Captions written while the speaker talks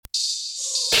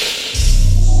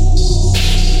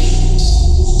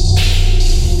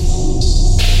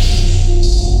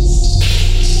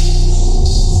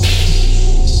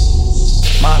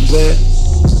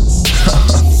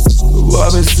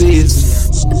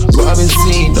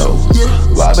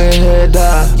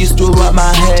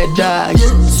dog.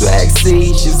 Swag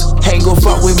seizures, ain't gon'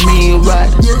 fuck with me, right?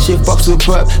 She fucks with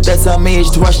perp, that's her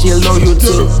age, to why she loyal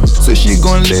to. So she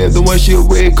gon' live the one she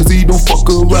with, cause he don't fuck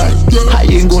her right. I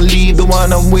ain't gon' leave the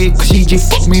one I'm with, cause she just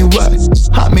fuck me right.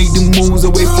 I make the moves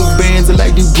away from bands, I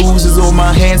like the bruises on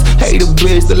my hands. Hate a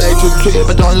bitch, I like to trip,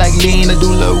 I don't like lean, I do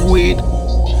love weed.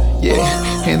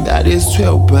 Yeah, and that is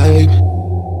true, babe.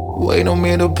 Wait on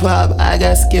me to pop, I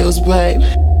got skills, babe.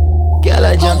 Girl,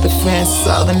 I jumped the fence,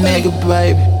 saw the nigga,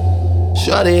 babe.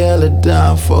 Shorty hella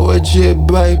down for a trip,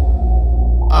 babe.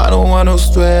 I don't want no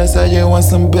stress, I just want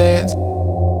some bands.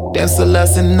 Them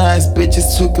Celeste nice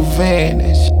bitches took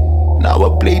advantage. Now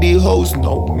I play these hoes,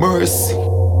 no mercy.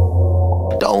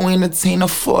 Don't entertain a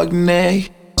fuck nay.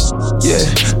 Yeah,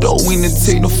 don't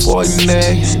entertain a fuck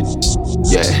nay.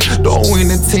 Yeah, don't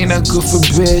entertain a good for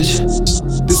bitch.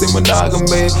 This ain't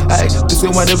monogamy, ayy. This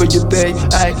ain't whatever you think,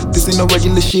 ayy. This ain't no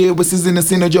regular shit. What's this in the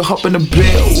scene? Just hop in the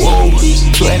bed, whoa.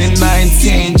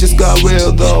 2019 just got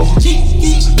real though.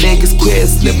 Niggas quit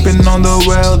slipping on the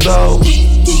rail though.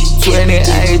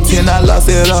 2018 I lost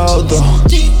it all though.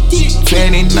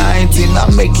 2019 I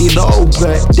make it all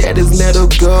back. That is little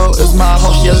girl, it's my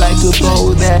home. She like to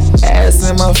throw that ass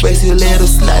in my face. You little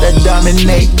slut, I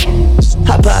dominate.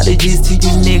 Apologies to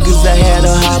you niggas, I had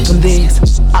to hop on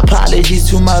this. Apologies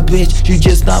to my bitch, you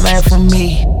just not meant for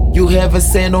me. You haven't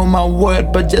said on my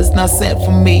word, but just not sent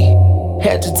for me.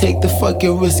 Had to take the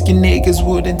fucking risk you niggas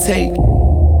wouldn't take.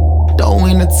 Don't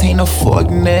entertain a fuck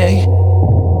nay.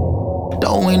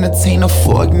 Don't entertain a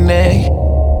fuck nay.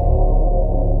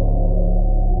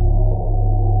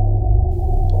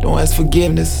 Don't ask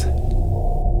forgiveness,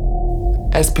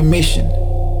 ask permission.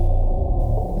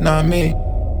 Know what I mean?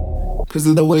 Cause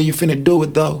of the way you finna do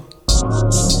it though.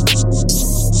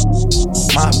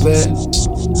 My bad.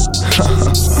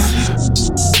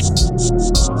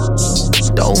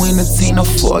 Don't entertain a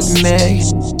fuck nay.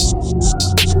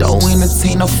 Don't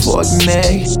entertain a fuck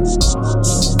nay.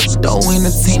 Don't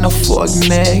entertain a fuck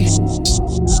nay.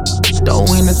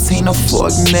 Don't entertain a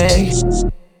fuck nay.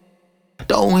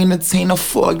 Don't entertain a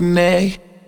fuck nay.